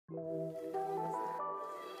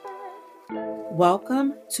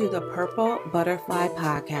Welcome to the Purple Butterfly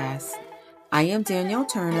Podcast. I am Danielle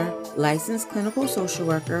Turner, licensed clinical social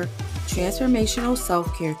worker, transformational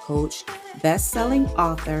self-care coach, best-selling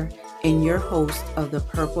author, and your host of the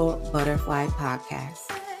Purple Butterfly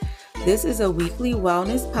Podcast. This is a weekly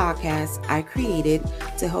wellness podcast I created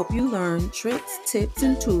to help you learn tricks, tips,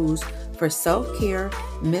 and tools for self-care,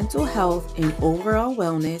 mental health, and overall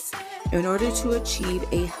wellness in order to achieve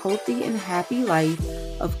a healthy and happy life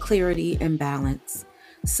of clarity and balance.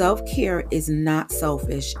 Self-care is not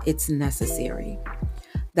selfish, it's necessary.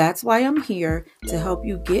 That's why I'm here to help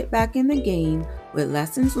you get back in the game with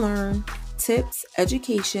lessons learned, tips,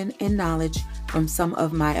 education, and knowledge from some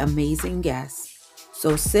of my amazing guests.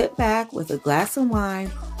 So sit back with a glass of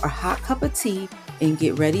wine or hot cup of tea and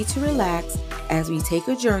get ready to relax as we take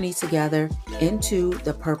a journey together into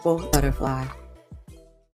the Purple Butterfly.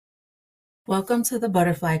 Welcome to the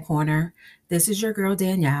Butterfly Corner. This is your girl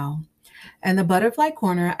Danielle. And the Butterfly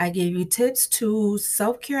Corner, I gave you tips, tools,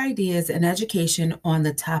 self-care ideas, and education on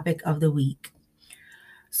the topic of the week.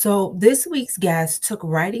 So this week's guest took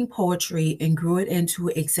writing poetry and grew it into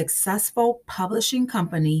a successful publishing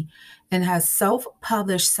company and has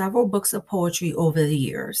self-published several books of poetry over the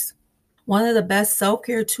years. One of the best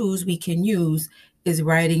self-care tools we can use is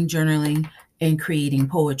writing, journaling, and creating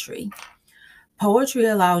poetry. Poetry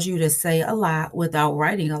allows you to say a lot without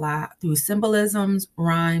writing a lot through symbolisms,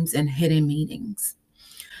 rhymes, and hidden meanings.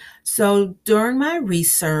 So during my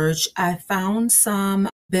research, I found some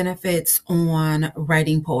benefits on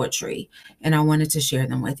writing poetry, and I wanted to share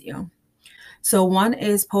them with you. So one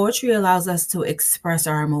is poetry allows us to express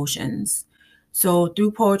our emotions. So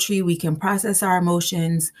through poetry, we can process our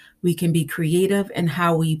emotions, we can be creative in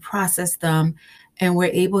how we process them, and we're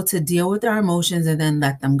able to deal with our emotions and then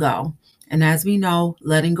let them go. And as we know,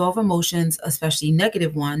 letting go of emotions, especially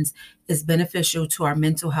negative ones, is beneficial to our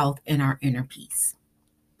mental health and our inner peace.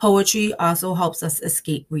 Poetry also helps us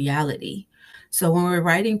escape reality. So when we're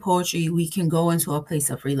writing poetry, we can go into a place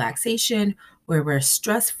of relaxation where we're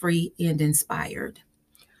stress-free and inspired.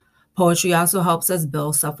 Poetry also helps us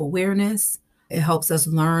build self-awareness. It helps us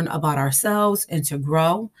learn about ourselves and to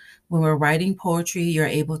grow. When we're writing poetry, you're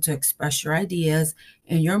able to express your ideas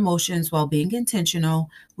and your emotions while being intentional,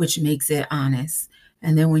 which makes it honest.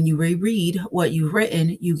 And then when you reread what you've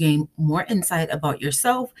written, you gain more insight about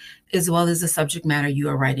yourself as well as the subject matter you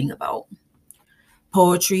are writing about.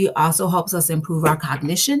 Poetry also helps us improve our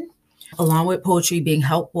cognition. Along with poetry being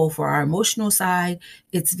helpful for our emotional side,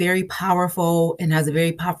 it's very powerful and has a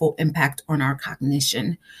very powerful impact on our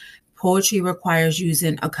cognition. Poetry requires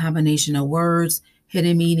using a combination of words,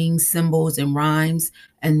 hidden meanings, symbols, and rhymes,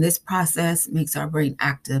 and this process makes our brain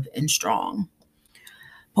active and strong.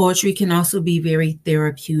 Poetry can also be very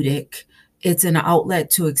therapeutic. It's an outlet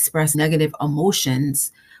to express negative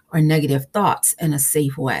emotions or negative thoughts in a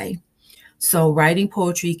safe way. So writing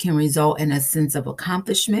poetry can result in a sense of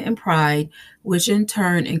accomplishment and pride, which in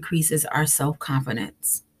turn increases our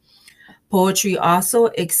self-confidence. Poetry also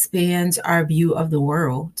expands our view of the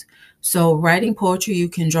world. So writing poetry, you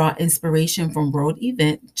can draw inspiration from world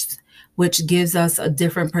events, which gives us a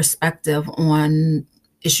different perspective on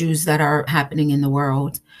issues that are happening in the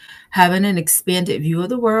world. Having an expanded view of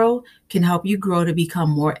the world can help you grow to become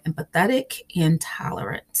more empathetic and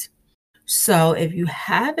tolerant. So if you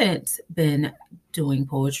haven't been doing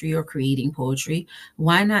poetry or creating poetry,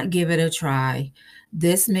 why not give it a try?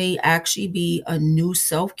 This may actually be a new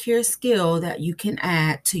self-care skill that you can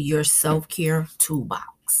add to your self-care toolbox.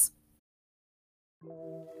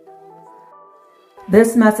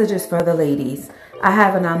 This message is for the ladies. I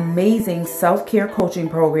have an amazing self-care coaching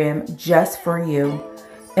program just for you.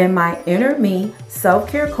 In my Inner Me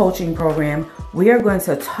self-care coaching program, we are going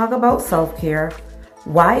to talk about self-care,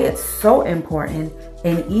 why it's so important,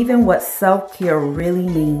 and even what self-care really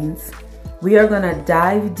means. We are going to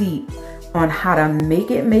dive deep on how to make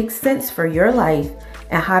it make sense for your life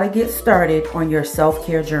and how to get started on your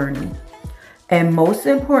self-care journey. And most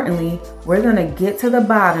importantly, we're going to get to the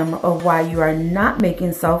bottom of why you are not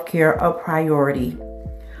making self-care a priority.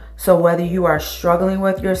 So whether you are struggling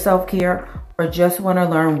with your self-care or just want to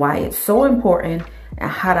learn why it's so important and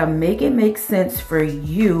how to make it make sense for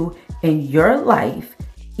you in your life,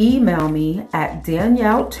 email me at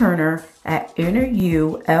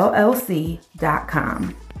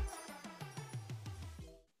danielleturner@innerullc.com.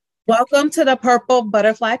 Welcome to the Purple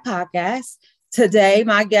Butterfly Podcast. Today,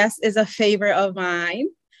 my guest is a favorite of mine,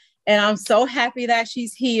 and I'm so happy that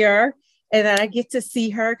she's here and that I get to see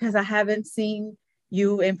her because I haven't seen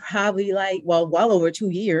you in probably well over 2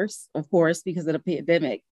 years, of course, because of the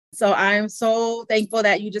pandemic. So I'm so thankful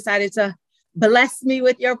that you decided to bless me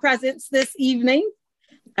with your presence this evening.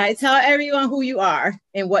 Tell everyone who you are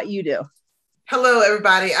and what you do. Hello,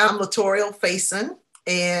 everybody. I'm Latorial Faison,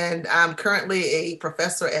 and I'm currently a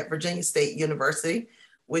professor at Virginia State University,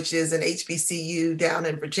 which is an HBCU down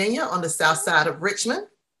in Virginia on the south side of Richmond.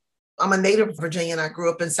 I'm a native Virginian. I grew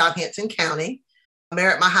up in Southampton County. I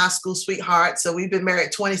married my high school sweetheart. So we've been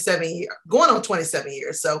married 27 years, going on 27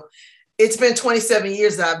 years. So it's been 27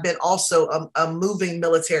 years that I've been also a moving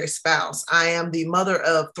military spouse. I am the mother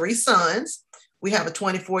of 3 sons. We have a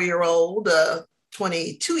 24-year-old, a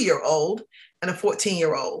 22-year-old, and a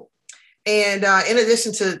 14-year-old. And in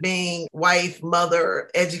addition to being wife, mother,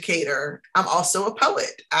 educator, I'm also a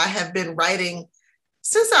poet. I have been writing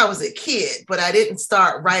since I was a kid, but I didn't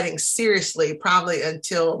start writing seriously probably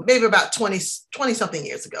until maybe about 20 something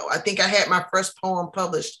years ago. I think I had my first poem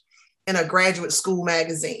published in a graduate school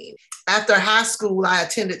magazine. After high school, I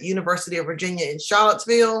attended the University of Virginia in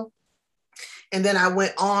Charlottesville. And then I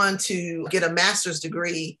went on to get a master's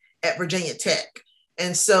degree at Virginia Tech.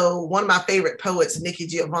 And so one of my favorite poets, Nikki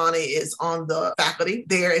Giovanni, is on the faculty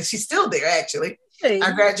there, and she's still there, actually. Hey.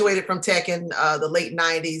 I graduated from Tech in the late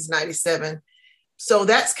 90s, 97. So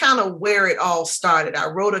that's kind of where it all started. I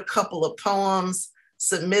wrote a couple of poems,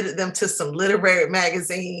 submitted them to some literary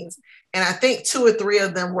magazines, and I think 2 or 3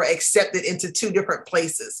 of them were accepted into 2 different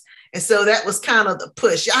places. And so that was kind of the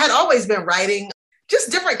push. I had always been writing just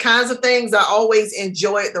different kinds of things. I always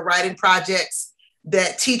enjoyed the writing projects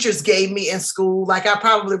that teachers gave me in school. Like I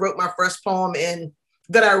probably wrote my first poem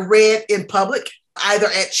that I read in public, either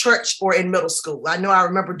at church or in middle school. I know I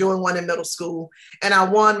remember doing one in middle school, and I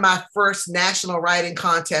won my first national writing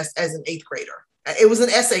contest as an 8th grader. It was an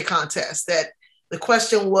essay contest that the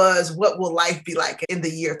question was, what will life be like in the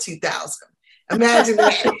year 2000? Imagine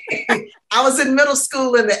that. I was in middle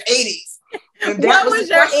school in the 80s. What was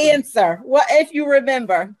your answer? What, if you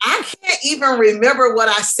remember? I can't even remember what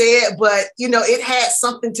I said, but it had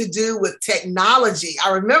something to do with technology.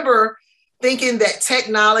 I remember thinking that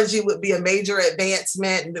technology would be a major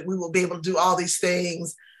advancement and that we will be able to do all these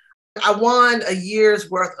things. I won a year's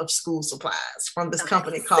worth of school supplies from this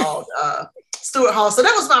company called Stewart Hall. So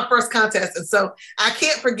that was my first contest. And so I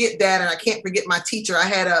can't forget that. And I can't forget my teacher. I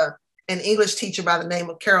had an English teacher by the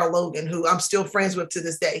name of Carol Logan, who I'm still friends with to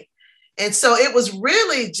this day. And so it was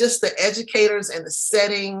really just the educators and the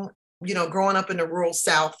setting, growing up in the rural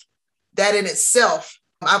South, that in itself,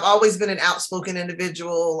 I've always been an outspoken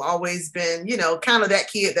individual, always been, kind of that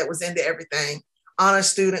kid that was into everything. Honor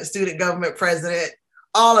student, student government president,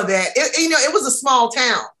 all of that. It was a small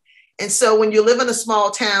town. And so when you live in a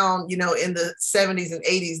small town, in the 70s and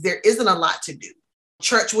 80s, there isn't a lot to do.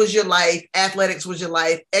 Church was your life, athletics was your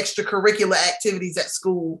life, extracurricular activities at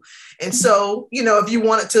school. And so, if you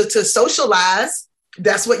wanted to socialize,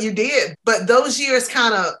 that's what you did. But those years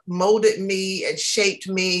kind of molded me and shaped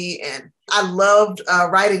me. And I loved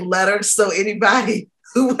writing letters. So anybody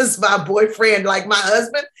who was my boyfriend, like my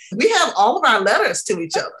husband, we have all of our letters to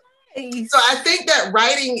each other. So I think that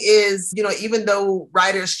writing is, even though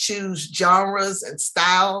writers choose genres and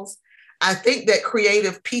styles, I think that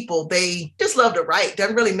creative people, they just love to write.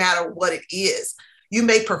 Doesn't really matter what it is. You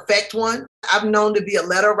may perfect one. I've known to be a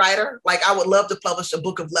letter writer. Like I would love to publish a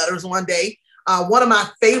book of letters one day. One of my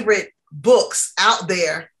favorite books out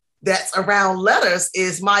there that's around letters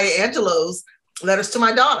is Maya Angelou's Letters to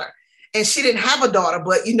My Daughter. And she didn't have a daughter,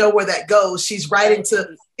 but you know where that goes. She's writing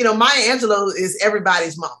to, Maya Angelou is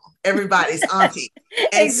everybody's mama, everybody's auntie.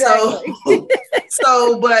 And exactly.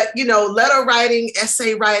 but letter writing,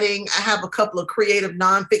 essay writing, I have a couple of creative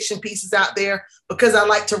nonfiction pieces out there because I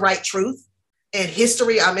like to write truth and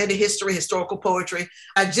history. I'm into history, historical poetry.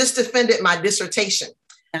 I just defended my dissertation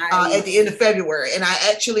at the end of February. And I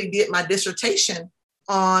actually did my dissertation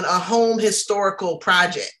on a home historical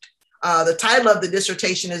project. The title of the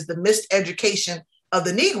dissertation is The Miseducation of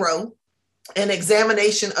the Negro, an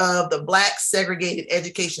examination of the Black segregated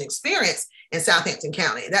education experience in Southampton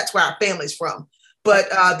County. That's where our family's from. But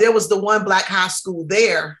there was the one Black high school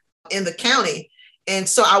there in the county. And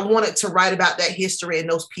so I wanted to write about that history and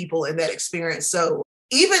those people and that experience. So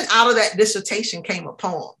even out of that dissertation came a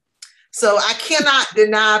poem. So I cannot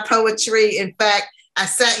deny poetry. In fact, I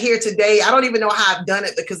sat here today. I don't even know how I've done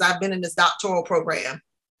it because I've been in this doctoral program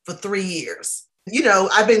for 3 years.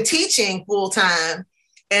 I've been teaching full time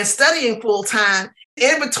and studying full time.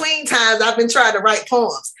 In between times, I've been trying to write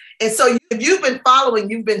poems. And so if you've been following,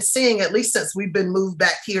 you've been seeing, at least since we've been moved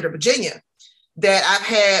back here to Virginia, that I've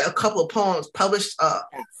had a couple of poems published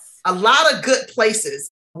a lot of good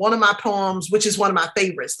places. One of my poems, which is one of my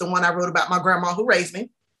favorites, the one I wrote about my grandma who raised me,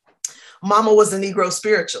 Mama Was a Negro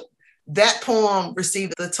Spiritual. That poem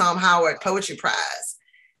received the Tom Howard Poetry Prize.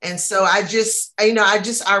 And so I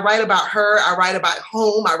write about her. I write about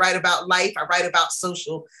home. I write about life. I write about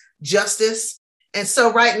social justice. And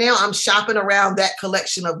so right now I'm shopping around that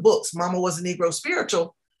collection of books. Mama Was a Negro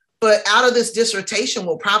Spiritual. But out of this dissertation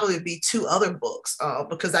will probably be 2 other books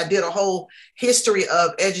because I did a whole history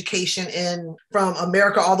of education from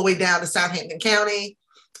America all the way down to Southampton County.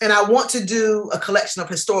 And I want to do a collection of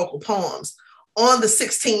historical poems on the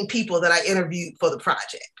 16 people that I interviewed for the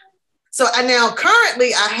project. So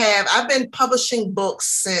currently I've been publishing books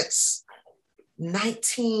since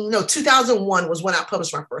 2001 was when I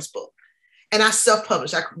published my first book. And I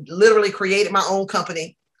self-published. I literally created my own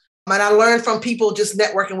company. And I learned from people just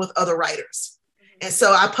networking with other writers. And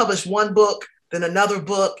so I published 1 book, then another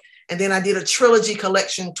book, and then I did a trilogy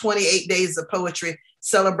collection, 28 Days of Poetry,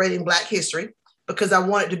 celebrating Black history, because I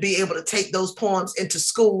wanted to be able to take those poems into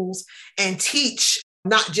schools and teach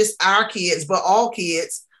not just our kids, but all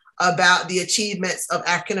kids about the achievements of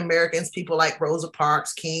African Americans, people like Rosa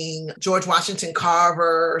Parks, King, George Washington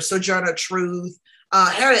Carver, Sojourner Truth,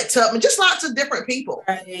 Harriet Tubman, just lots of different people.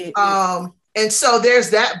 Right. And so there's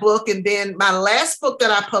that book. And then my last book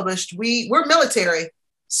that I published, we're military,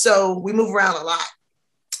 so we move around a lot.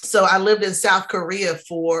 So I lived in South Korea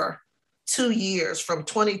for 2 years from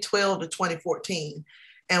 2012 to 2014.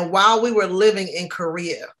 And while we were living in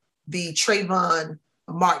Korea, the Trayvon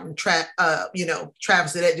Martin Travis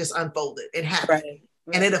that just unfolded and happened. Right.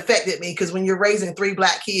 And it affected me because when you're raising 3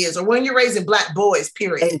 Black kids or when you're raising Black boys,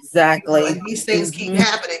 period. Exactly. And these things keep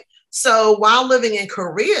happening. So while living in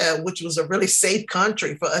Korea, which was a really safe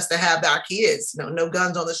country for us to have our kids, no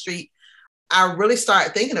guns on the street, I really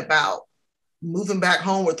started thinking about moving back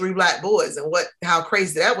home with 3 Black boys and how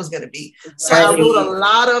crazy that was going to be. Right. So I wrote a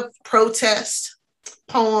lot of protest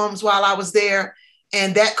poems while I was there,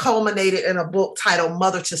 and that culminated in a book titled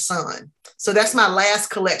Mother to Son. So that's my last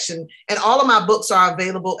collection, and all of my books are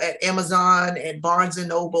available at Amazon and Barnes and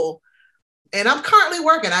Noble. And I'm currently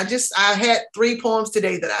working. I had 3 poems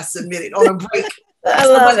today that I submitted on a break. I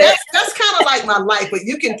love it. That's kind of like my life, but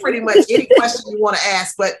you can pretty much any question you want to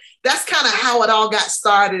ask, but that's kind of how it all got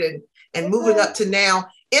started and moving up to now.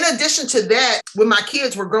 In addition to that, when my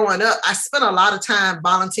kids were growing up, I spent a lot of time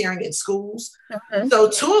volunteering in schools. Okay. So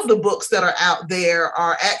 2 of the books that are out there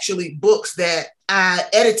are actually books that I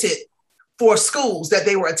edited for schools that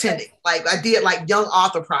they were attending. Like I did young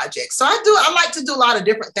author projects. So I like to do a lot of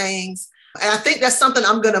different things. And I think that's something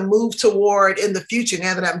I'm going to move toward in the future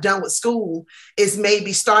now that I'm done with school, is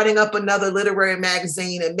maybe starting up another literary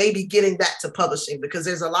magazine and maybe getting that to publishing, because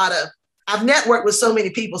there's I've networked with so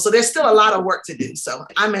many people, so there's still a lot of work to do. So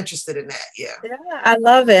I'm interested in that. Yeah, I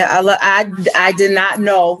love it. I did not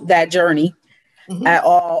know that journey at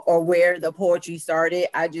all, or where the poetry started.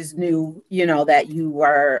 I just knew, that you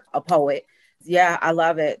were a poet. Yeah, I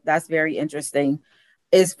love it. That's very interesting.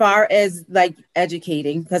 As far as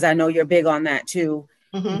educating, because I know you're big on that too.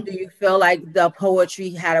 Do you feel like the poetry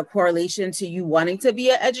had a correlation to you wanting to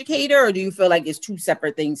be an educator, or do you feel like it's 2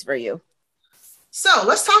 separate things for you? So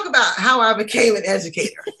let's talk about how I became an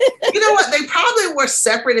educator. You know what? They probably were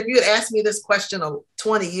separate. If you had asked me this question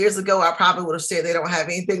 20 years ago, I probably would have said they don't have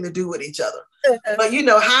anything to do with each other. But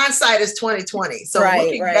hindsight is 2020. So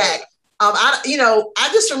looking back, I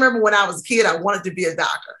just remember when I was a kid, I wanted to be a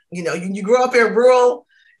doctor. You grow up in rural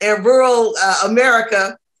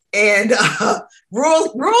America, and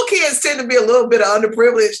rural kids tend to be a little bit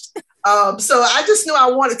underprivileged. So I just knew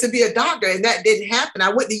I wanted to be a doctor, and that didn't happen. I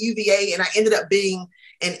went to UVA and I ended up being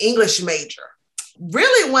an English major.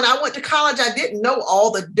 Really, when I went to college, I didn't know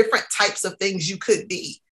all the different types of things you could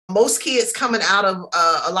be. Most kids coming out of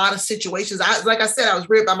a lot of situations, like I said, I was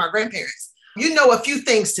reared by my grandparents. You know a few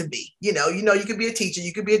things to be. You could be a teacher,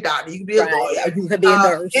 you could be a doctor, you could be a lawyer. You could be a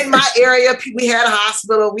nurse. In my area, we had a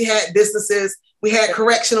hospital, we had businesses, we had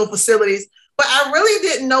correctional facilities. But I really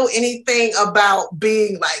didn't know anything about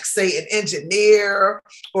being say an engineer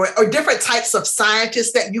or different types of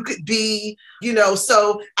scientists that you could be,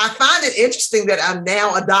 so I find it interesting that I'm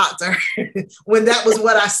now a doctor when that was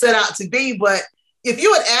what I set out to be. But if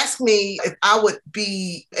you had asked me if I would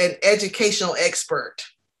be an educational expert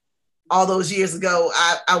all those years ago,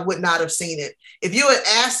 I would not have seen it. If you had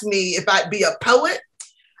asked me if I'd be a poet,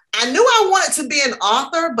 I knew I wanted to be an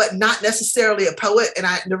author, but not necessarily a poet. And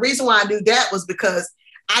the reason why I knew that was because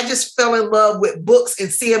I just fell in love with books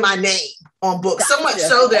and seeing my name on books. So much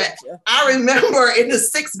so that I remember in the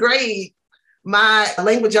 6th grade, my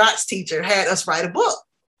language arts teacher had us write a book.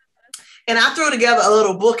 And I threw together a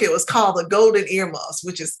little book. It was called The Golden Earmuffs,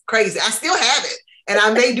 which is crazy. I still have it, and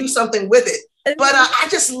I may do something with it. But I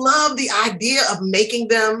just love the idea of making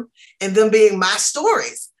them and them being my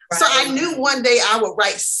stories. So I knew one day I would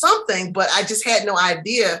write something, but I just had no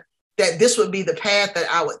idea that this would be the path that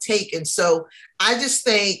I would take. And so I just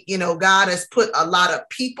think, you know, God has put a lot of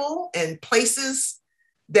people and places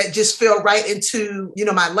that just fell right into, you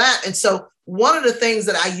know, my lap. And so one of the things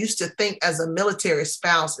that I used to think as a military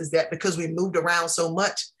spouse is that because we moved around so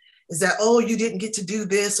much, is that, oh, you didn't get to do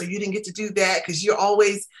this or you didn't get to do that because you're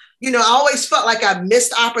always, you know, I always felt like I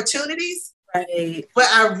missed opportunities, Right. but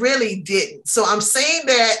I really didn't. So I'm saying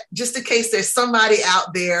that just in case there's somebody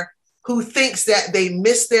out there who thinks that they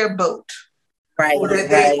missed their boat, Right. or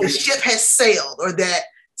that the ship has sailed, or that,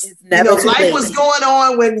 you know, life was going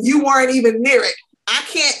on when you weren't even near it. I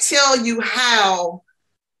can't tell you how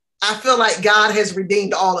I feel like God has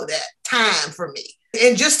redeemed all of that time for me.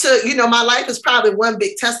 And just to, you know, my life is probably one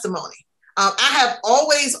big testimony. I have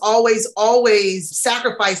always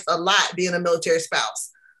sacrificed a lot being a military spouse,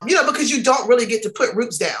 you know, because you don't really get to put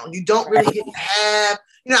roots down. You don't really get to have,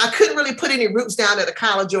 you know, I couldn't really put any roots down at a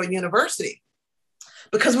college or a university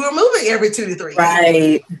because we were moving every 2 to 3 years.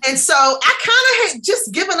 Right. And so I kind of had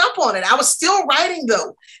just given up on it. I was still writing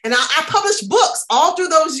though. And I published books all through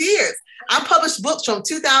those years. I published books from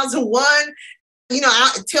 2001. You know,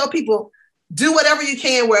 I tell people, do whatever you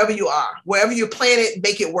can wherever you are, wherever you're planted,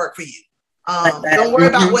 make it work for you. Don't worry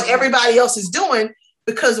about what everybody else is doing,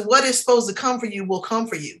 because what is supposed to come for you will come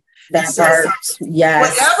for you. That's right.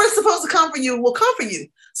 Yes. Whatever is supposed to come for you will come for you.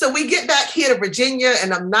 So we get back here to Virginia,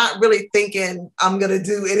 and I'm not really thinking I'm going to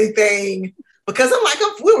do anything, because I'm like,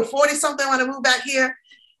 we were 40 something when I moved back here.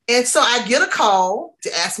 And so I get a call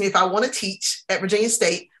to ask me if I want to teach at Virginia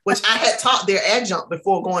State, which I had taught their adjunct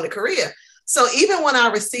before going to Korea. So even when I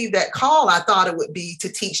received that call, I thought it would be to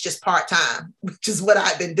teach just part-time, which is what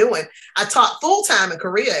I've been doing. I taught full-time in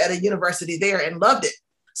Korea at a university there and loved it.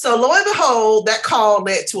 So lo and behold, that call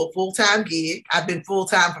led to a full-time gig. I've been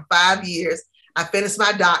full-time for 5 years. I finished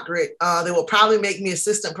my doctorate. They will probably make me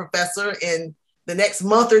assistant professor in the next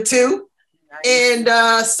month or two. Nice. And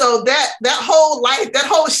so that whole life, that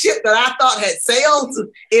whole ship that I thought had sailed,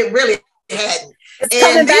 it really hadn't.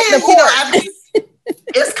 And then, you know,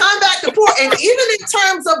 it's come back to port. And even in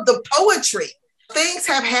terms of the poetry, things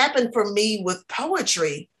have happened for me with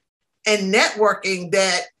poetry and networking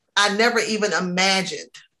that I never even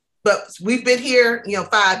imagined. But we've been here, you know,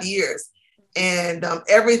 5 years. And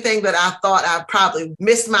everything that I thought I probably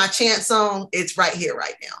missed my chance on, it's right here,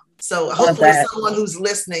 right now. So hopefully someone who's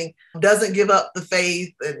listening doesn't give up the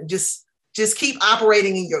faith and just keep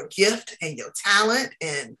operating in your gift and your talent.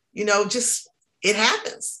 And, you know, just, it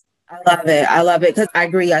happens. I love it. Because I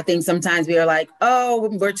agree. I think sometimes we are like, oh,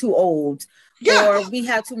 we're too old, or we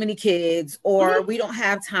have too many kids, or we don't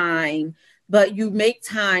have time. But you make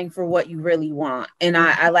time for what you really want. And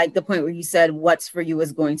I like the point where you said what's for you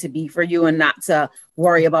is going to be for you, and not to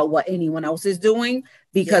worry about what anyone else is doing,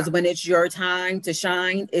 because when it's your time to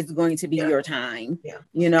shine, it's going to be your time. Yeah.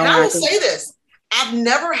 You know, and I will say this, I've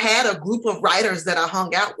never had a group of writers that I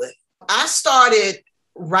hung out with. I started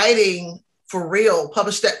writing for real,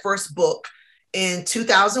 published that first book in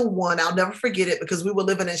 2001. I'll never forget it, because we were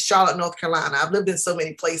living in Charlotte, North Carolina. I've lived in so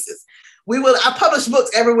many places. I published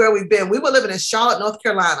books everywhere we've been. We were living in Charlotte, North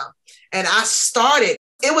Carolina. And I started,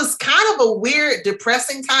 it was kind of a weird,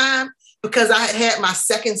 depressing time, because I had my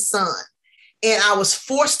second son and I was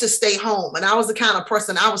forced to stay home. And I was the kind of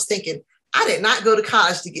person, I was thinking, I did not go to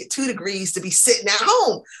college to get 2 degrees to be sitting at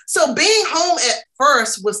home. So being home at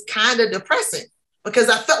first was kind of depressing, because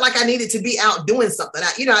I felt like I needed to be out doing something.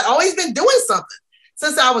 I'd always been doing something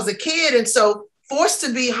since I was a kid. And so forced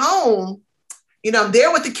to be home, you know, I'm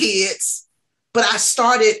there with the kids, but I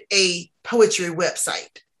started a poetry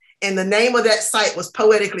website. And the name of that site was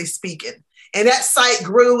Poetically Speaking. And that site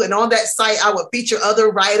grew. And on that site, I would feature other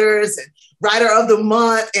writers and writer of the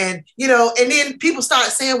month. And, you know, and then people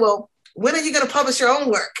started saying, well, when are you going to publish your own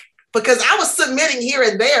work? Because I was submitting here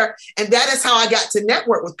and there. And that is how I got to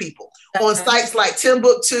network with people on sites like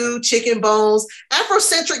Timbuktu, Chicken Bones,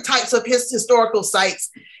 Afrocentric types of historical sites.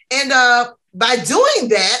 And by doing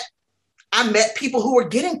that, I met people who were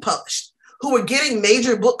getting published, who were getting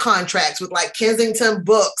major book contracts with like Kensington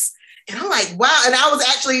Books. And I'm like, wow. And I was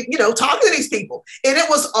actually, you know, talking to these people, and it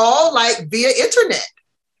was all like via internet.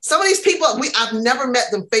 Some of these people, I've never met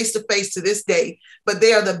them face to face to this day, but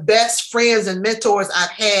they are the best friends and mentors I've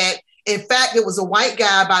had. In fact, it was a white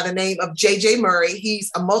guy by the name of J.J. Murray. He's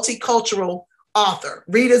a multicultural author.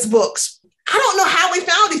 Read his books. I don't know how we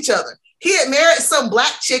found each other. He had married some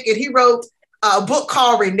Black chick, and he wrote a book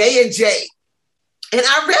called Renee and Jay. And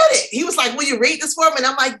I read it. He was like, will you read this for me? And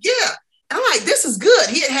I'm like, yeah. And I'm like, this is good.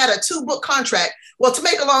 He had a 2-book contract. Well, to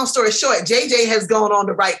make a long story short, JJ has gone on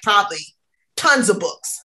to write probably tons of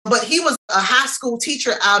books. but he was a high school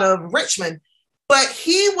teacher out of Richmond. But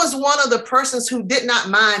he was one of the persons who did not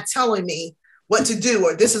mind telling me what to do,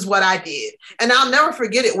 or this is what I did. And I'll never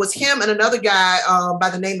forget it. It was him and another guy by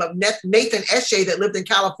the name of Nathan Eshe that lived in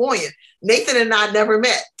California. Nathan and I never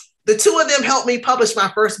met. The two of them helped me publish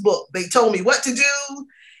my first book. They told me what to do.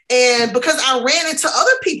 And because I ran into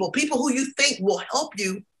other people who you think will help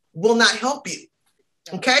you will not help you.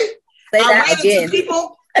 Okay? I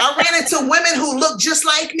ran into women who looked just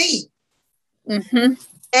like me. Mm-hmm.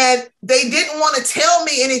 And they didn't want to tell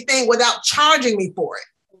me anything without charging me for it.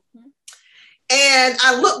 And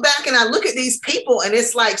I look back and I look at these people, and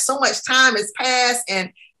it's like so much time has passed and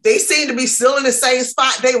they seem to be still in the same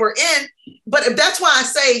spot they were in. But that's why I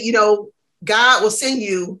say, God will send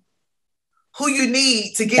you who you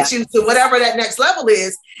need to get you to whatever that next level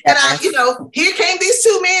is. And here came these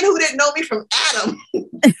two men who didn't know me from Adam.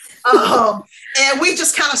 And we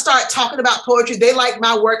just kind of start talking about poetry. They like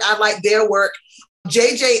my work. I like their work.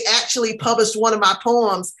 JJ actually published one of my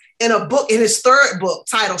poems in a book, in his third book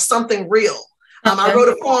titled Something Real. I wrote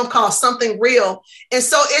a poem called Something Real. And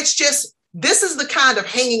so it's just, this is the kind of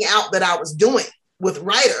hanging out that I was doing with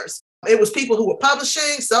writers. It was people who were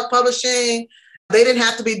publishing, self-publishing. They didn't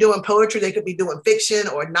have to be doing poetry. They could be doing fiction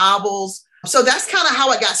or novels. So that's kind of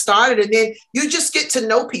how it got started. And then you just get to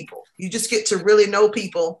know people. You just get to really know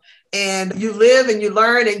people, and you live and you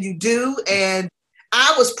learn and you do. And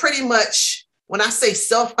I was pretty much, when I say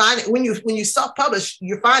self-finance, when you self-publish,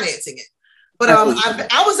 you're financing it. But I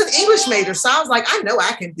was an English major, so I was like, I know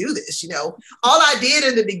I can do this. All I did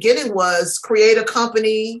in the beginning was create a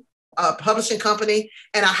company, a publishing company,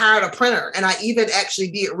 and I hired a printer. And I even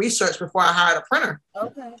actually did research before I hired a printer.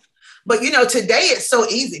 Okay. But today it's so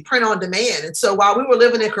easy, print on demand. And so while we were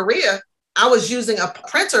living in Korea, I was using a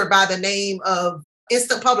printer by the name of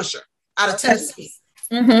Instant Publisher out of Tennessee.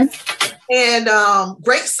 Mm-hmm. And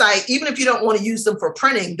great site. Even if you don't want to use them for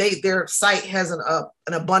printing, their site has an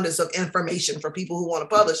abundance of information for people who want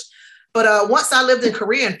to publish. But once I lived in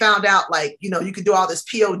Korea and found out, you could do all this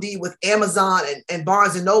POD with Amazon and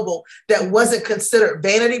Barnes and Noble that wasn't considered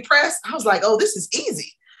vanity press, I was like, oh, this is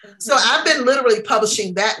easy. Mm-hmm. So I've been literally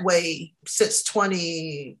publishing that way since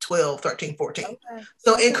 2012, 13, 14. Okay.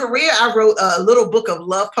 So in Korea, I wrote a little book of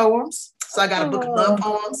love poems. So I got a book of love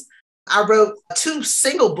poems. I wrote 2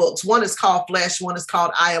 single books. One is called Flesh. One is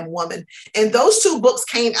called I Am Woman. And those 2 books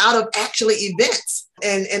came out of actually events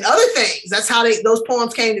and other things. That's how those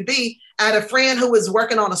poems came to be. I had a friend who was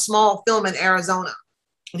working on a small film in Arizona,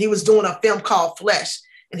 and he was doing a film called Flesh.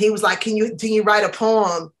 And he was like, can you write a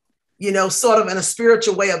poem, sort of in a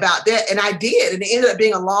spiritual way about that? And I did. And it ended up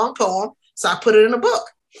being a long poem. So I put it in a book.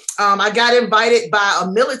 I got invited by a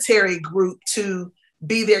military group to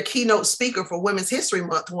be their keynote speaker for Women's History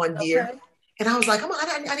Month one year. And I was like, come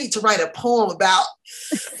on, I need to write a poem about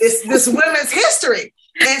this women's history.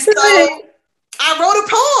 And so I wrote a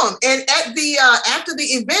poem. And at the after the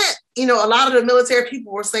event, a lot of the military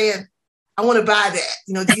people were saying, I want to buy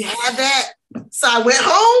that. Do you have that? So I went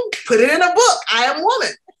home, put it in a book, I Am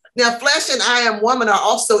Woman. Now, Flesh and I Am Woman are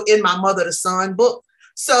also in my Mother to Son book.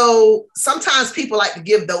 So sometimes people like to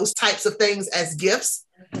give those types of things as gifts.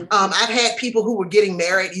 I've had people who were getting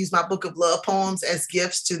married use my book of love poems as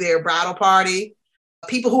gifts to their bridal party.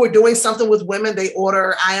 People who are doing something with women, they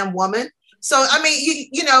order I Am Woman. So, I mean,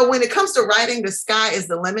 when it comes to writing, the sky is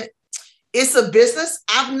the limit. It's a business.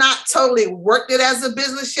 I've not totally worked it as a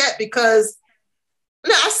business yet because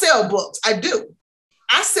I sell books. I do.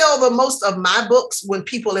 I sell the most of my books when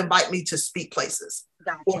people invite me to speak places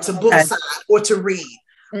or to book sign or to read.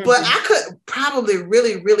 Mm-hmm. But I could probably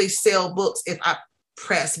really, really sell books if I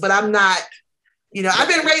press, but I'm not, I've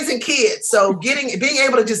been raising kids. So being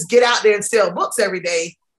able to just get out there and sell books every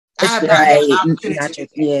day, I have opportunity.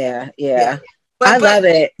 Yeah. But I love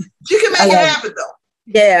it. You can make it happen though.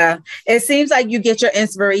 Yeah. It seems like you get your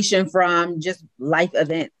inspiration from just life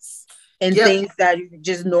events and things that are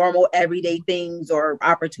just normal everyday things or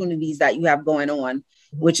opportunities that you have going on,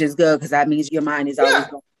 which is good because that means your mind is always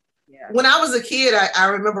going. Yeah. When I was a kid, I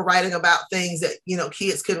remember writing about things that,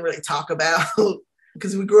 kids couldn't really talk about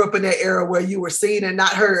because we grew up in that era where you were seen and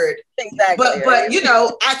not heard. Exactly. But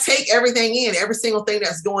I take everything in, every single thing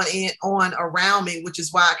that's going on around me, which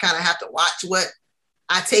is why I kind of have to watch what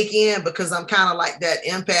I take in because I'm kind of like that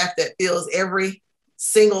empath that feels every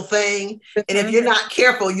single thing. And if you're not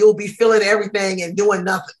careful, you'll be feeling everything and doing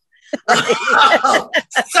nothing.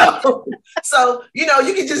 so you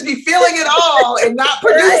can just be feeling it all and not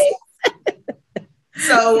producing.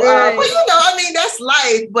 So, but that's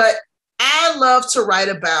life. But I love to write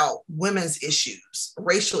about women's issues,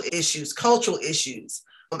 racial issues, cultural issues,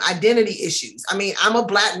 identity issues. I mean, I'm a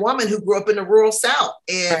Black woman who grew up in the rural South,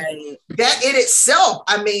 and that in itself,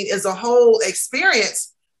 I mean, is a whole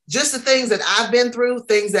experience. Just the things that I've been through,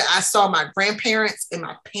 things that I saw my grandparents and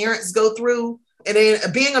my parents go through, and then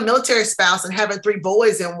being a military spouse and having 3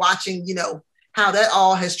 boys and watching, you know, how that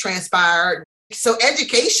all has transpired. So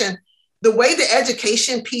education, the way the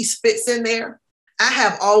education piece fits in there, I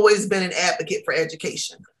have always been an advocate for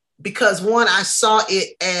education because, one, I saw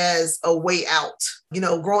it as a way out. You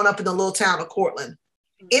know, growing up in the little town of Cortland,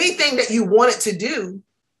 anything that you wanted to do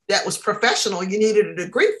that was professional, you needed a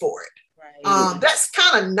degree for it. That's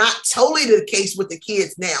kind of not totally the case with the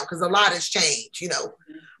kids now because a lot has changed, you know.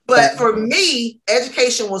 But for me,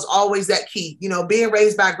 education was always that key. You know, being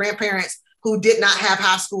raised by grandparents who did not have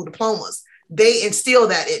high school diplomas, they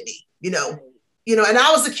instilled that in me, you know, and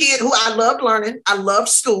I was a kid who I loved learning. I loved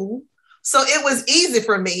school. So it was easy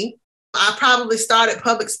for me. I probably started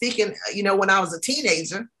public speaking, you know, when I was a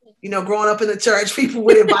teenager, you know, growing up in the church, people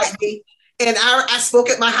would invite me and I spoke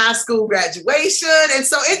at my high school graduation. And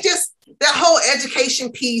so it just, that whole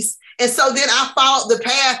education piece. And so then I followed the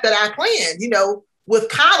path that I planned, you know, with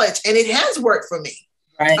college, and it has worked for me.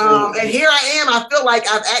 And here I am. I feel like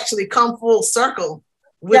I've actually come full circle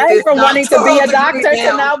with this from wanting to be a doctor to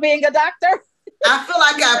now. now being a doctor. I feel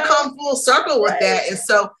like I've come full circle with that. And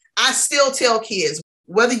so I still tell kids,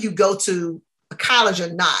 whether you go to a college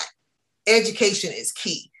or not, education is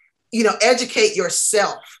key. You know, educate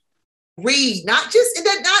yourself. Read, not in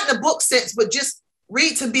the book sense, but just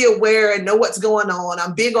read to be aware and know what's going on.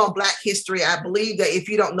 I'm big on Black history. I believe that if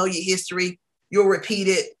you don't know your history, you'll repeat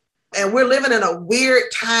it. And we're living in a weird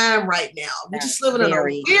time right now. We're just living in a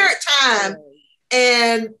weird time.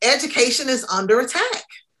 And education is under attack,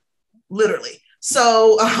 literally.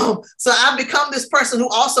 So I've become this person who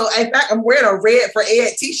also, in fact, I'm wearing a Red for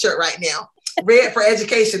Ed t-shirt right now. Red for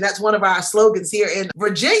education. That's one of our slogans here in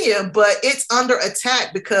Virginia, but it's under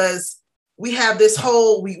attack because we have this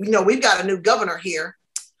whole, we've got a new governor here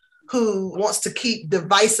who wants to keep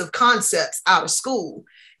divisive concepts out of school.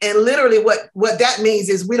 And literally what that means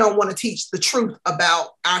is we don't want to teach the truth about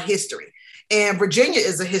our history. And Virginia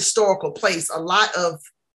is a historical place. A lot of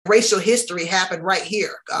racial history happened right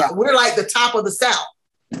here. We're like the top of the South.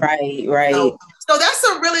 Right. So that's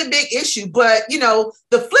a really big issue. But, you know,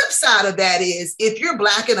 the flip side of that is if you're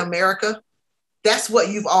Black in America, that's what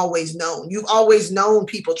you've always known. You've always known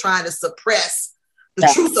people trying to suppress the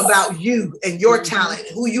truth about you and your talent,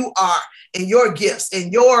 who you are and your gifts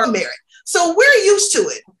and your merit. So we're used to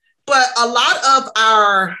it. But a lot of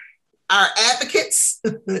our advocates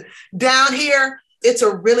down here, it's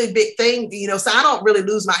a really big thing, you know, so I don't really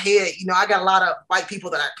lose my head. You know, I got a lot of white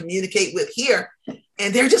people that I communicate with here,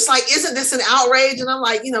 and they're just like, isn't this an outrage? And I'm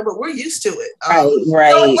like, you know, but we're used to it.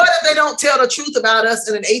 Right. So what if they don't tell the truth about us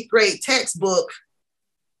in an 8th grade textbook?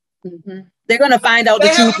 They're going to find out the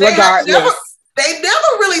truth regardless. They've never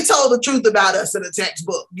really told the truth about us in a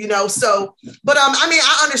textbook, you know, so, but I mean,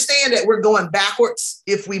 I understand that we're going backwards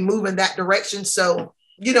if we move in that direction. So,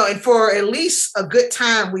 you know, and for at least a good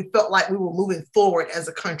time, we felt like we were moving forward as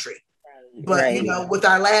a country. But, you know, with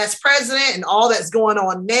our last president and all that's going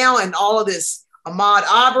on now and all of this Ahmaud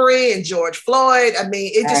Arbery and George Floyd, I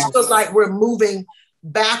mean, it just feels like we're moving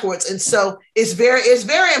backwards. And so it's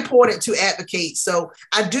very important to advocate. So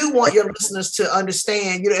I do want your listeners to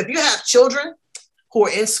understand, you know, if you have children who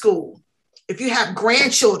are in school, if you have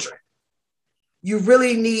grandchildren, you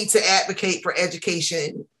really need to advocate for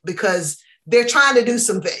education because they're trying to do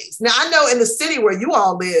some things. Now, I know in the city where you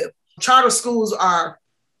all live, charter schools are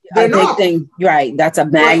a big thing. Right. That's a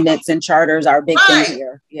magnets and charters are a big thing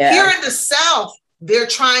here. Yeah. Here in the South, they're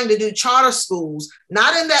trying to do charter schools,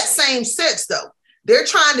 not in that same sense, though. They're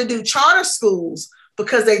trying to do charter schools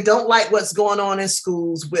because they don't like what's going on in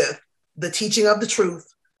schools with the teaching of the truth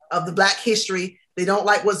of the Black history. They don't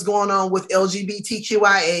like what's going on with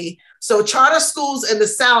LGBTQIA. So charter schools in the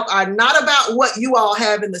South are not about what you all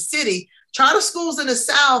have in the city. Charter schools in the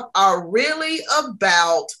South are really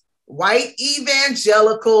about white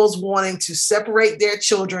evangelicals wanting to separate their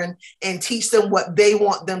children and teach them what they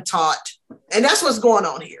want them taught. And that's what's going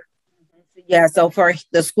on here. Yeah. So for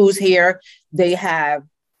the schools here, they'll have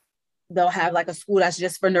like a school that's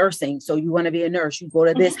just for nursing. So you want to be a nurse, you go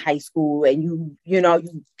to this high school and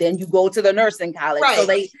then you go to the nursing college. Right.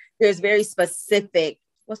 So there's very specific,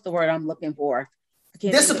 what's the word I'm looking for?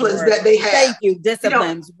 Disciplines that they have. Thank you.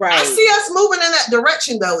 Disciplines. You know, right. I see us moving in that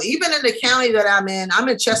direction though. Even in the county that I'm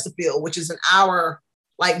in Chesterfield, which is an hour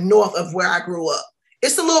like north of where I grew up.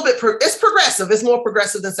 It's a little bit, it's progressive. It's more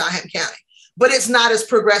progressive than Southampton County. but it's not as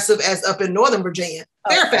progressive as up in Northern Virginia,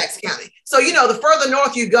 Fairfax County. So, you know, the further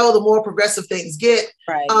north you go, the more progressive things get.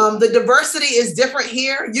 Right. The diversity is different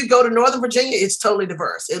here. You go to Northern Virginia, it's totally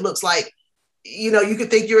diverse. It looks like, you know, you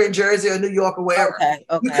could think you're in Jersey or New York or wherever.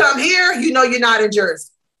 You come here, you know, you're not in Jersey.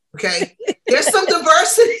 Okay. There's some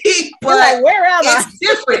diversity, but like, where am it's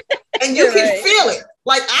different. And you can feel it.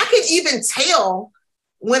 Like, I can even tell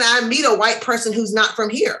when I meet a white person who's not from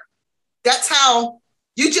here. That's how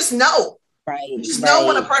you just know. Right. You just know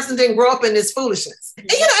when a person didn't grow up in this foolishness.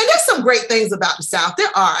 And, you know, and there's some great things about the South. There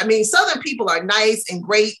are. I mean, Southern people are nice and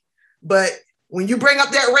great, but when you bring up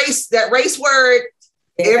that race word,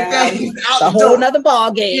 everything's out a whole nother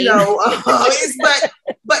ball game. You know,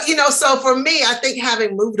 but you know, so for me, I think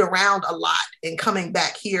having moved around a lot and coming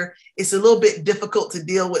back here, it's a little bit difficult to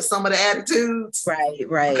deal with some of the attitudes. Right.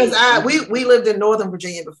 Because we lived in Northern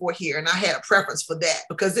Virginia before here, and I had a preference for that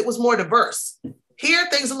because it was more diverse. Here,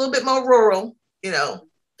 things a little bit more rural, you know.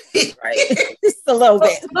 Right. Just a little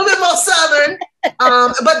bit more Southern.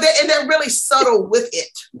 But they're really subtle with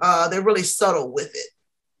it.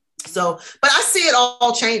 So, but I see it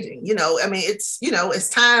all changing, you know. I mean, it's, you know, as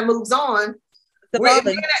time moves on, we're in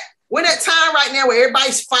that time right now where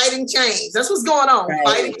everybody's fighting change. That's what's going on.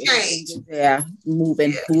 Fighting change. Yeah.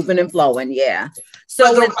 Moving and flowing. Yeah.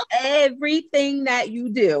 So with everything that you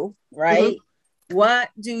do, right? What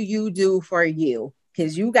do you do for you?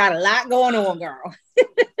 Because you got a lot going on, girl.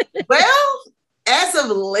 Well, as of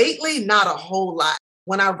lately, not a whole lot.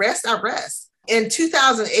 When I rest, I rest. In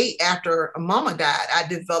 2008, after Mama died, I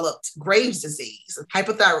developed Graves' disease,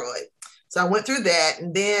 hypothyroid. So I went through that,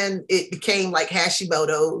 and then it became like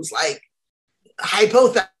Hashimoto's, like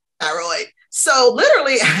hypothyroid. So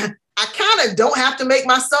literally, I kind of don't have to make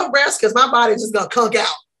myself rest because my body's just going to conk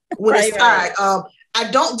out when it's tired. I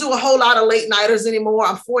don't do a whole lot of late nighters anymore.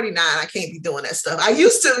 I'm 49. I can't be doing that stuff. I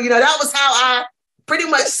used to, you know, that was how I pretty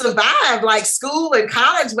much survived, like school and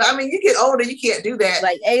college. But I mean, you get older, you can't do that.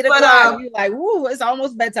 Like 8 o'clock, you're like, woo, it's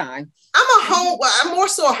almost bedtime. I'm more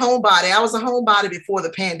so a homebody. I was a homebody before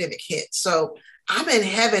the pandemic hit. So I'm in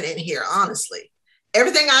heaven in here, honestly.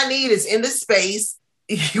 Everything I need is in this space.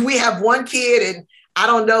 We have one kid and I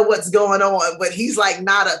don't know what's going on, but he's like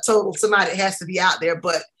not a total somebody that has to be out there.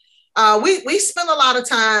 But we spend a lot of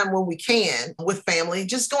time when we can with family,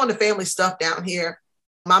 just going to family stuff down here.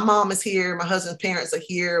 My mom is here. My husband's parents are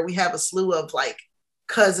here. We have a slew of like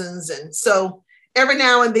cousins. And so every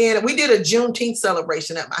now and then we did a Juneteenth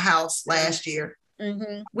celebration at my house last year.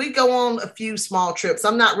 We go on a few small trips.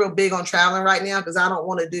 I'm not real big on traveling right now because I don't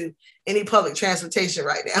want to do any public transportation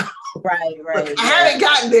right now. Right. I haven't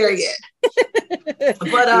gotten there yet.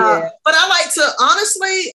 But I like to,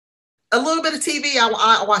 honestly, a little bit of TV.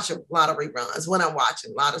 I watch a lot of reruns when I'm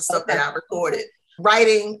watching, a lot of stuff that I recorded.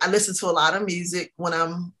 Writing, I listen to a lot of music when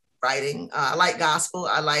I'm writing. I like gospel.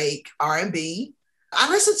 I like R&B. I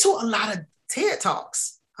listen to a lot of TED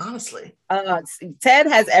Talks, honestly. TED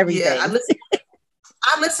has everything. Yeah, I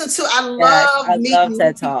love meeting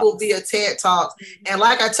people via TED Talks. And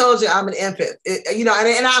like I told you, I'm an empath, you know,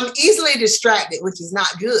 and I'm easily distracted, which is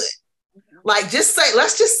not good. Like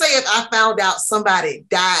let's just say if I found out somebody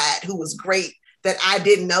died who was great that I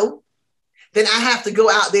didn't know, then I have to go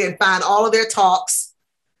out there and find all of their talks,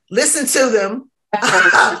 listen to them,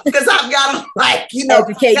 because I've got to, like, you know,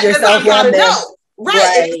 educate yourself on them.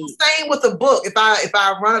 Right. It's the same with a book. If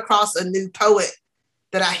I run across a new poet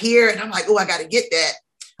that I hear and I'm like, oh, I got to get that.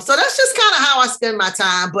 So that's just kind of how I spend my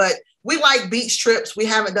time. But we like beach trips. We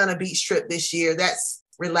haven't done a beach trip this year. That's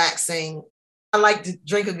relaxing. I like to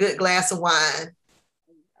drink a good glass of wine.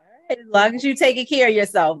 As long as you taking care of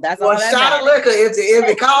yourself, that's all. A shot of liquor. If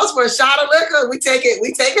it calls for a shot of liquor, we take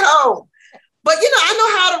it home. But you know, I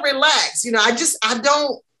know how to relax. You know, I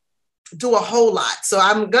don't do a whole lot. So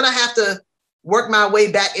I'm gonna have to work my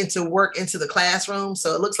way back into the classroom.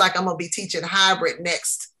 So it looks like I'm gonna be teaching hybrid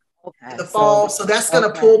next in the fall. So that's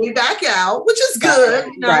gonna pull me back out, which is good.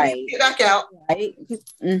 You know, get back out. Right.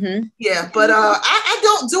 Yeah, but I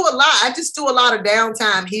don't do a lot. I just do a lot of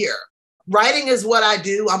downtime here. Writing is what I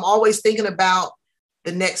do. I'm always thinking about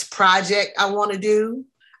the next project I want to do.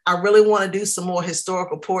 I really want to do some more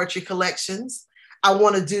historical poetry collections. I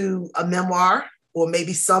want to do a memoir or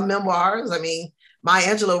maybe some memoirs. I mean, Maya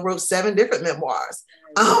Angelou wrote 7 different memoirs.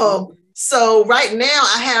 So right now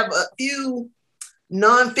I have a few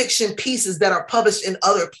nonfiction pieces that are published in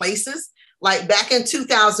other places. Like back in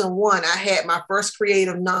 2001, I had my first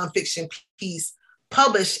creative nonfiction piece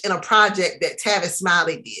published in a project that Tavis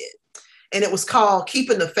Smiley did. And it was called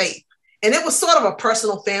Keeping the Faith. And it was sort of a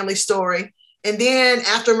personal family story. And then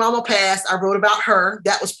after Mama passed, I wrote about her.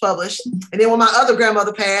 That was published. And then when my other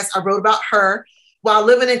grandmother passed, I wrote about her. while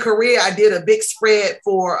living in Korea, I did a big spread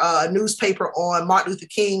for a newspaper on Martin Luther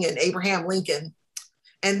King and Abraham Lincoln.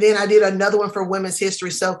 And then I did another one for women's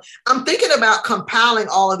history. So I'm thinking about compiling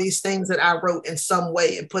all of these things that I wrote in some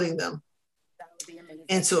way and putting them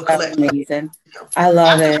into a collection. Amazing. I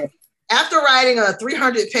love it. After writing a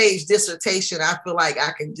 300-page dissertation, I feel like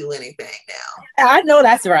I can do anything now. I know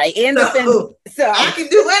that's right. So I can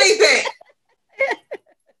do anything.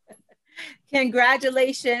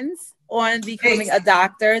 Congratulations on becoming a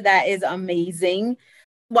doctor. That is amazing.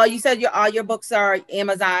 Well, you said all your books are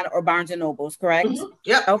Amazon or Barnes and Nobles, correct? Mm-hmm.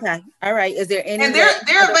 Yep. Okay. All right. Is there any? And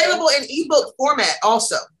they're available in ebook format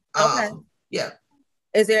also. Okay. Yeah.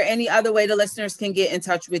 Is there any other way the listeners can get in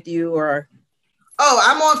touch with you or? Oh,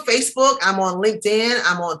 I'm on Facebook. I'm on LinkedIn.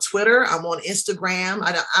 I'm on Twitter. I'm on Instagram.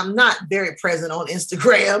 I'm not very present on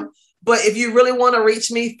Instagram, but if you really want to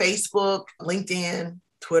reach me, Facebook, LinkedIn,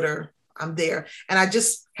 Twitter, I'm there. And I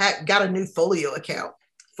just got a new Folio account,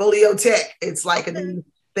 Folio Tech. It's like a new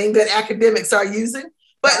thing that academics are using.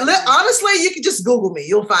 But honestly, you can just Google me.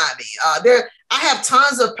 You'll find me. I have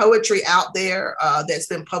tons of poetry out there that's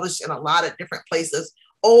been published in a lot of different places.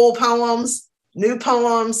 Old poems, new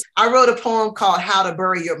poems. I wrote a poem called How to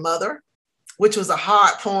Bury Your Mother, which was a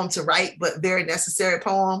hard poem to write, but very necessary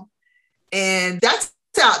poem. And that's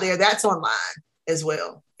out there. That's online as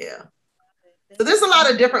well. Yeah. So there's a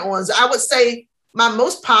lot of different ones. I would say my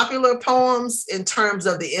most popular poems in terms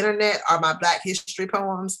of the internet are my Black history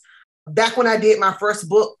poems. Back when I did my first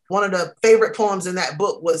book, one of the favorite poems in that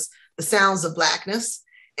book was The Sounds of Blackness.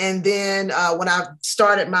 And then when I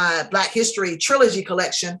started my Black history trilogy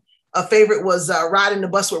collection, a favorite was Riding the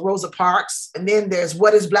Bus with Rosa Parks. And then there's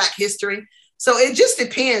What is Black History? So it just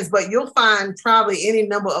depends, but you'll find probably any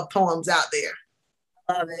number of poems out there.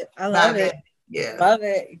 Love it. I love it. Yeah. Love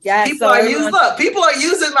it. Yeah. People are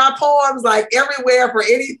using my poems like everywhere for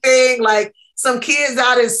anything. Like some kids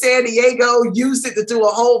out in San Diego used it to do a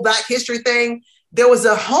whole Black history thing. There was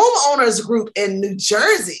a homeowners group in New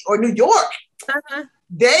Jersey or New York. Uh-huh.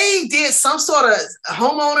 They did some sort of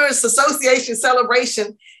homeowners association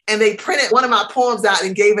celebration, and they printed one of my poems out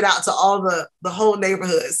and gave it out to all the whole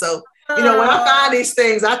neighborhood. So, when I find these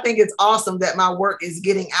things, I think it's awesome that my work is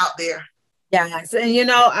getting out there. Yes.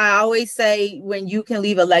 And, I always say when you can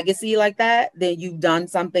leave a legacy like that, then you've done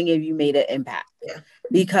something and you made an impact. Yeah.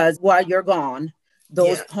 Because while you're gone,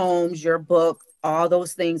 those poems, your book, all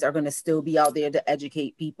those things are going to still be out there to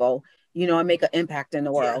educate people, and make an impact in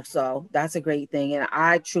the world. Yeah. So that's a great thing. And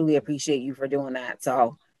I truly appreciate you for doing that.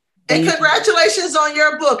 So. And congratulations on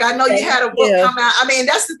your book. I know you had a book come out. I mean,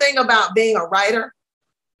 that's the thing about being a writer.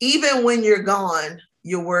 Even when you're gone,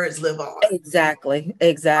 your words live on. Exactly.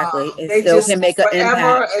 They still just can make an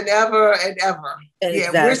impact. And ever and ever.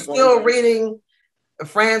 Exactly. Yeah, we're still reading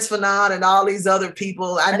Franz Fanon and all these other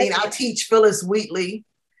people. I mean, I teach Phyllis Wheatley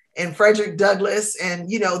and Frederick Douglass,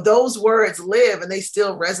 and those words live and they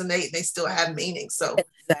still resonate and they still have meaning. So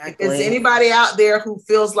if there's anybody out there who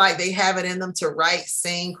feels like they have it in them to write,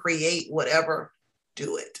 sing, create, whatever,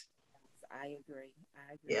 do it. I agree.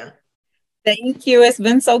 Yeah. Thank you. It's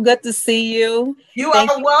been so good to see you. You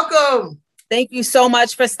are welcome. Thank you so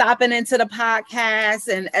much for stopping into the podcast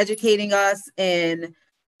and educating us, and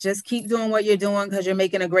just keep doing what you're doing because you're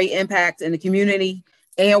making a great impact in the community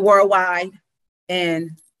and worldwide,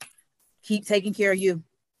 and keep taking care of you.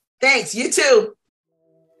 Thanks. You too.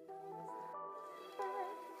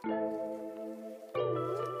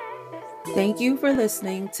 Thank you for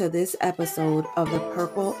listening to this episode of the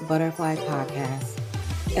Purple Butterfly Podcast.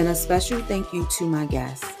 And a special thank you to my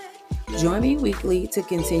guests. Join me weekly to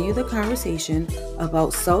continue the conversation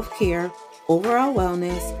about self-care, overall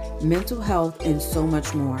wellness, mental health, and so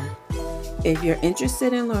much more. If you're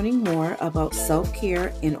interested in learning more about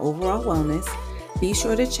self-care and overall wellness, be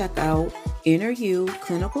sure to check out Inner You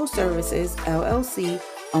Clinical Services, LLC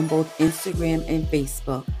on both Instagram and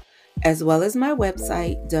Facebook, as well as my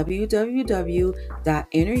website,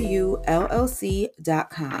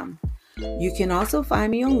 www.inneryoullc.com. You can also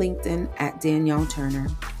find me on LinkedIn at Danielle Turner.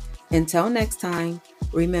 Until next time,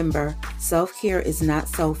 remember, self-care is not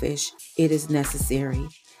selfish, it is necessary.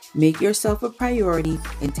 Make yourself a priority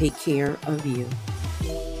and take care of you.